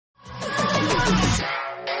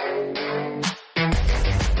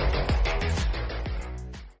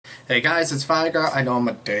Hey guys, it's Viger. I know I'm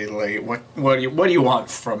a day late. What do you want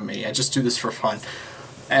from me? I just do this for fun.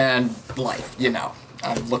 And life, you know.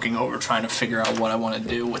 I'm looking over trying to figure out what I want to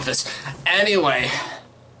do with this. Anyway,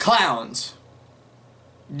 clowns.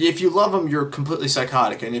 If you love them, you're completely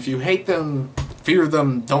psychotic. And if you hate them, fear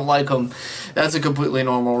them, don't like them, that's a completely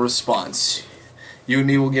normal response. You and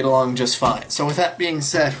me will get along just fine. So with that being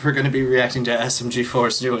said, we're going to be reacting to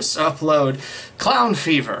SMG4's newest upload, Clown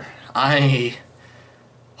Fever. I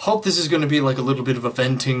hope this is going to be like a little bit of a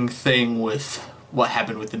venting thing with what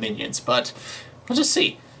happened with the minions, but we'll just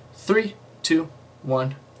see. 3, 2,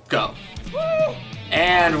 1, go. Woo!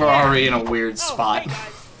 And we're already in a weird spot. Hey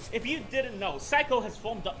guys, if you didn't know, Psycho has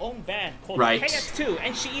formed her own band called Right. KS2,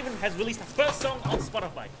 and she even has released her first song on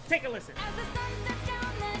Spotify. Take a listen.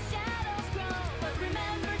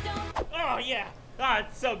 Oh yeah! Ah,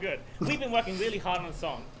 it's so good. We've been working really hard on the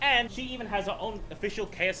song. And she even has her own official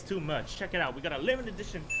KS2 merch. Check it out. We got a limited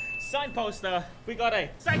edition signed poster. We got a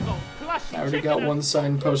Psycho plushie. I already got one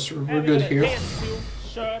signed poster. We're good here. KS2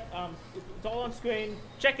 shirt. It's all on screen.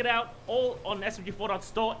 Check it out. All on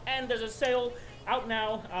SMG4.store. And there's a sale out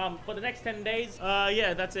now for the next 10 days.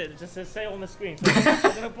 Yeah, that's it. It just says sale on the screen. So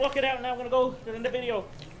I'm gonna block it out now. I'm gonna go in the video.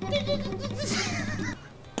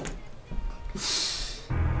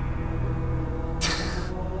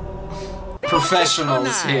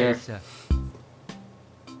 Professionals here.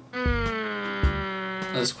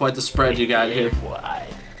 That's quite the spread you got here.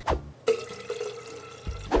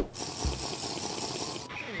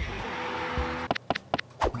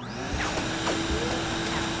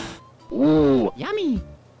 Ooh, yummy.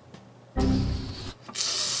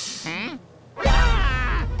 Huh?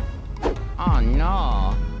 Ah! Oh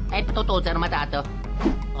no. È tutto armatato.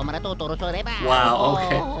 Ho marato tutto rosso. Wow,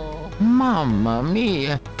 okay. Mamma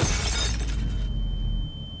mia.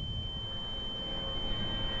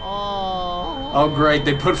 Oh great,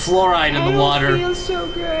 they put fluoride in the water. It feels so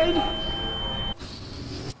good.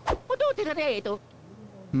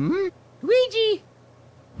 Hmm? Luigi!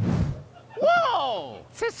 Whoa!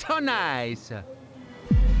 That's so nice.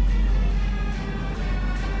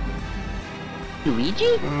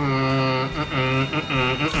 Luigi?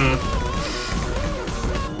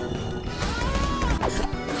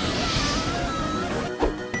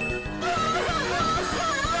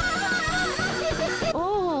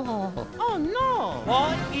 Oh no!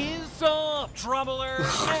 What is up, Troubler?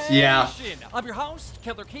 Yeah. I'm your host,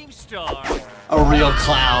 Killer Keemstar. A real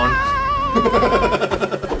clown.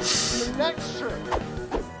 Lecture.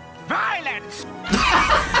 Violence!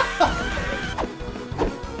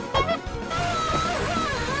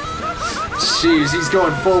 Jeez, he's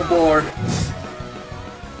going full bore.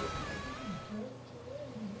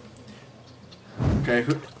 Okay,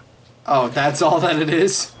 who? Oh, that's all that it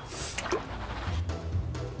is?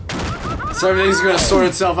 So everything's gonna sort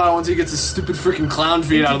itself out once he gets his stupid freaking clown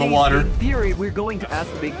feet out of the water. In theory, we're going to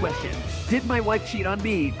ask the big question. Did my wife cheat on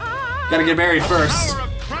me? Gotta get married first. Power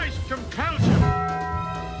of Christ compels you.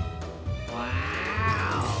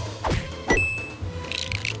 Wow.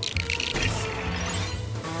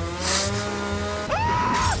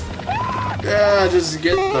 Yeah, just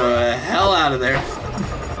get the hell out of there.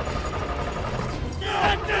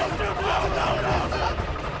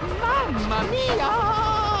 Mamma mia!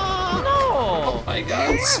 No! Oh my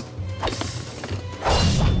god.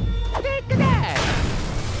 Take that!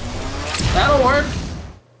 That'll work.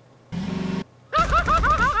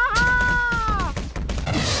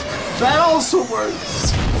 That also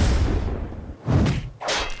works.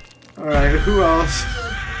 Alright, who else?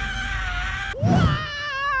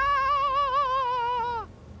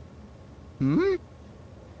 Hmm?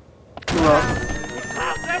 Who else?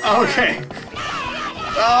 Okay.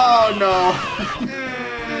 Oh no.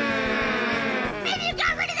 Maybe you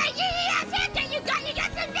got rid of that yee-yee-ass haircut you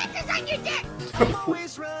got some bitches on your dick!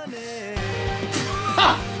 Always running.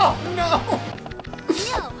 Oh no.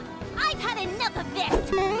 No, I've had enough of this!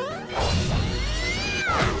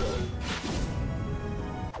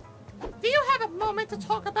 Do you have a moment to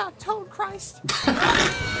talk about Toad Christ?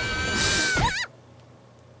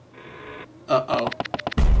 Uh-oh.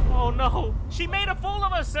 Oh no! She made a fool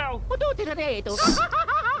of herself! What do you do? Get out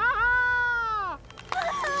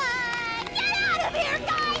of here,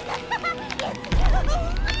 guys! It's late!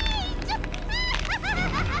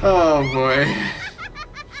 Oh boy.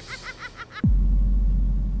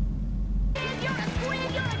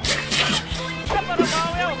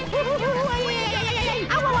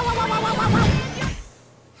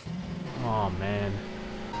 Oh man.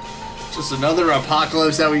 Just another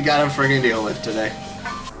apocalypse that we gotta friggin' deal with today.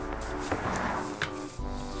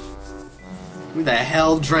 Who the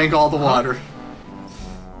hell drank all the water?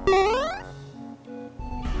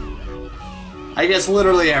 I guess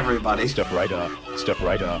literally everybody. Step right up. Step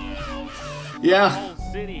right up. Yeah. The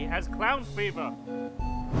whole city has clown fever.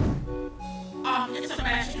 It's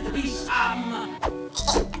Sebastian, please, I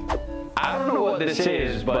don't know what this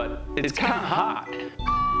is, but it's kind of hot.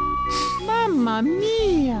 Mamma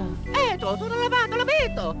mia! Tutto lavato,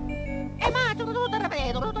 l'abito! Tutto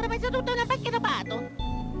lavato, tutto una pacchia lavato!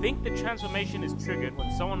 Think the transformation is triggered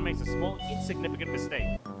when someone makes a small, insignificant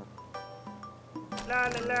mistake. La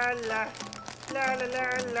la la la. La la la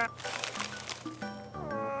la.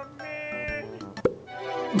 Oh man.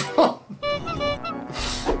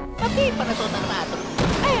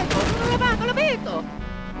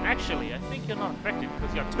 Actually, I think you're not affected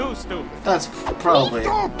because you're too stupid. That's probably.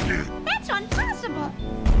 That's impossible.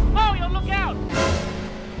 Mario, look out!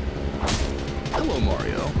 Hello,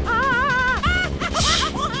 Mario.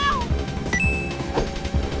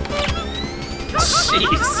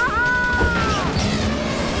 Jeez.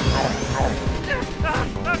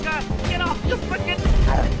 Oh god, get off, you frickin'!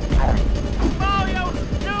 Mario,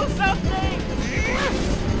 do something!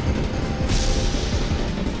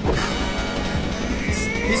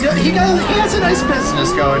 He has a nice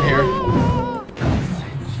business going here.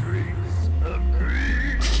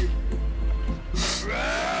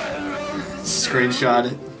 Screenshot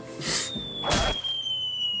it.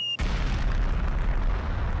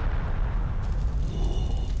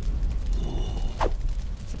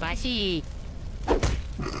 Spicy.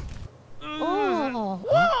 Whoa!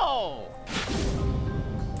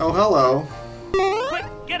 Oh, hello. Quick,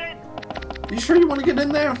 get in! You sure you want to get in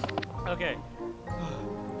there? Okay.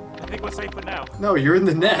 I think we're safe for now. No, you're in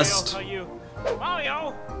the Mario, nest. how are you?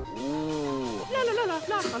 Mario! La la la la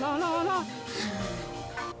la la la la.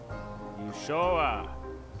 You sure are.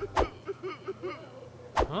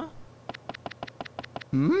 Huh?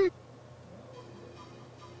 Hmm?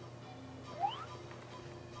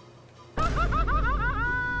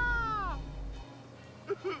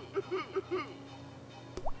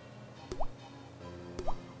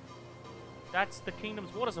 That's the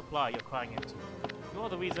kingdom's water supply you're crying into. You're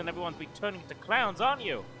the reason everyone's been turning into clowns, aren't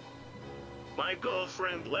you? My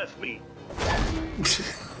girlfriend left me.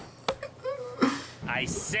 I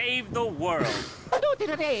saved the world.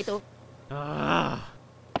 Ah.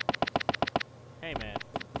 Hey man,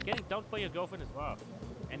 getting dunked by your girlfriend is rough.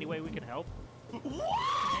 Any way we can help?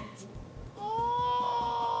 What?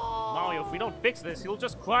 Mario, if we don't fix this, he'll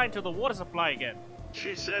just cry into the water supply again.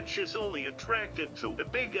 She said she's only attracted to the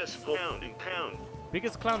biggest clown in town.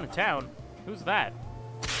 Biggest clown in town? Who's that?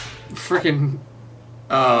 Freaking.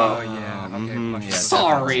 Oh yeah. Okay. Yeah,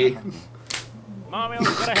 sorry. Mario, we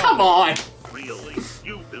gotta help. Come on. Really?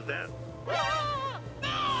 You did that?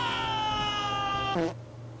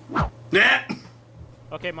 Nah.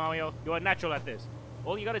 Okay, Mario, you're a natural at this.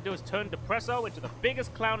 All you gotta do is turn Depresso into the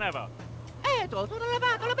biggest clown ever. Tutto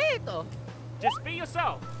lavato, l'abito! Just be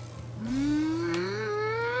yourself.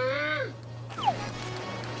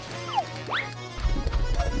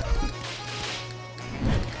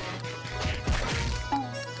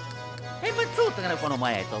 Hai battuto che ne fanno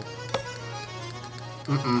maeto?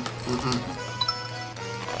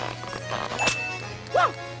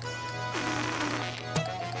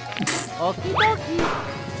 Okidoki!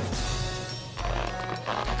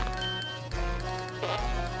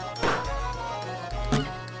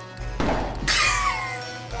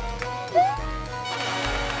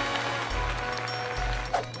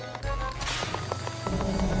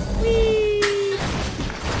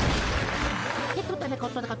 Che tutte le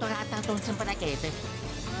cose catturate sono sempre da chiese.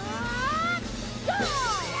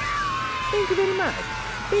 Thank you very much.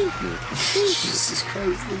 Thank you. Jesus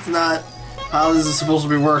Christ, that's not how this is supposed to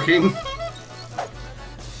be working.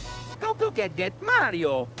 How to get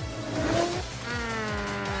Mario?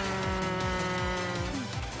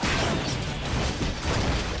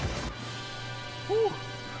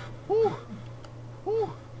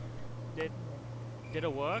 Did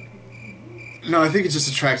it work? No, I think it just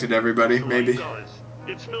attracted everybody, maybe. It does.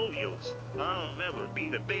 It's no use. I'll never be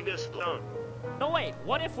the biggest clown. No, wait,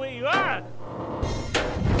 what if we are?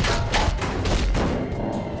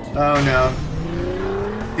 Oh no.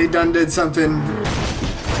 He done did something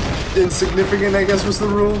insignificant, I guess was the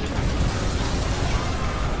rule.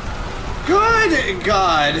 Good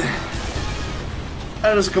God.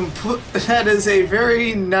 That is a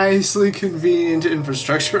very nicely convenient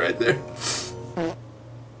infrastructure right there.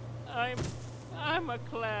 I'm a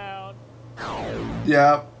clown.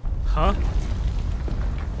 Yeah. Huh?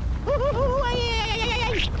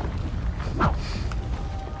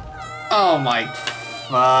 Oh my.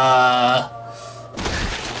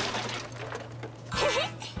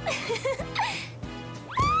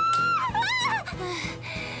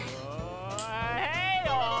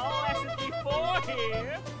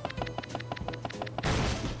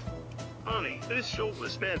 This show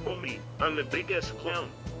was meant for me. I'm the biggest clown.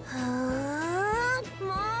 Uh-oh,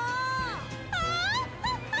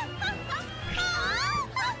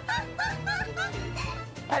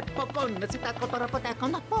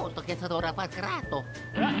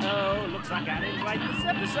 looks like I didn't write this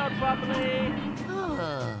episode properly.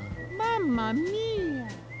 Oh, mamma mia.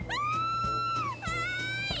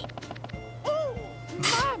 Oh,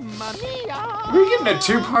 mamma mia. Are we getting a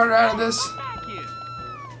two-parter out of this?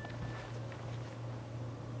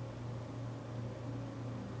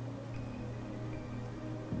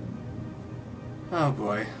 Oh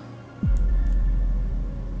boy.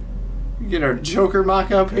 We get our Joker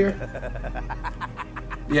mock-up here?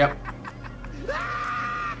 Yep.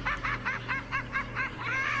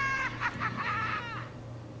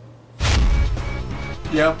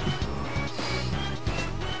 Yep.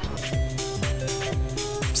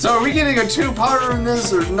 So are we getting a two-parter in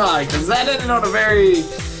this or not? Because that ended on a very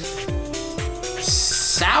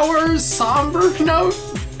sour, somber note.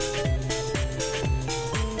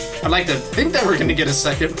 I'd like to think that we're going to get a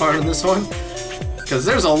second part in this one. Because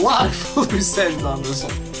there's a lot of loose ends on this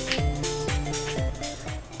one.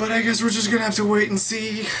 But I guess we're just going to have to wait and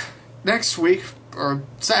see next week, or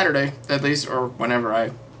Saturday at least, or whenever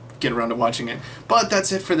I get around to watching it. But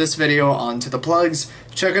that's it for this video. On to the plugs.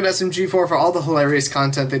 Check out SMG4 for all the hilarious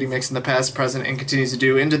content that he makes in the past, present, and continues to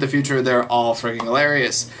do into the future. They're all freaking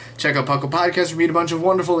hilarious. Check out Puckle Podcast, where we meet a bunch of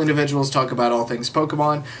wonderful individuals, talk about all things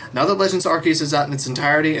Pokemon. Now that Legends Arceus is out in its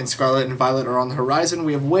entirety and Scarlet and Violet are on the horizon,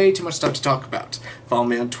 we have way too much stuff to talk about. Follow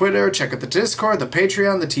me on Twitter, check out the Discord, the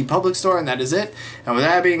Patreon, the TeePublic Store, and that is it. And with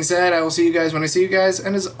that being said, I will see you guys when I see you guys,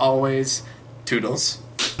 and as always, toodles.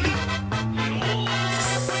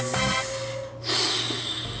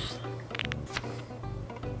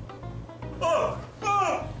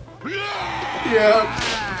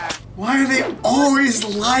 Yeah. Why are they always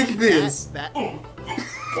like this?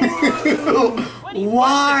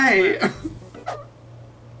 Why?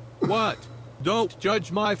 What? Don't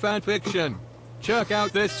judge my fanfiction. Check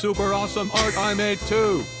out this super awesome art I made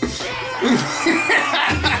too.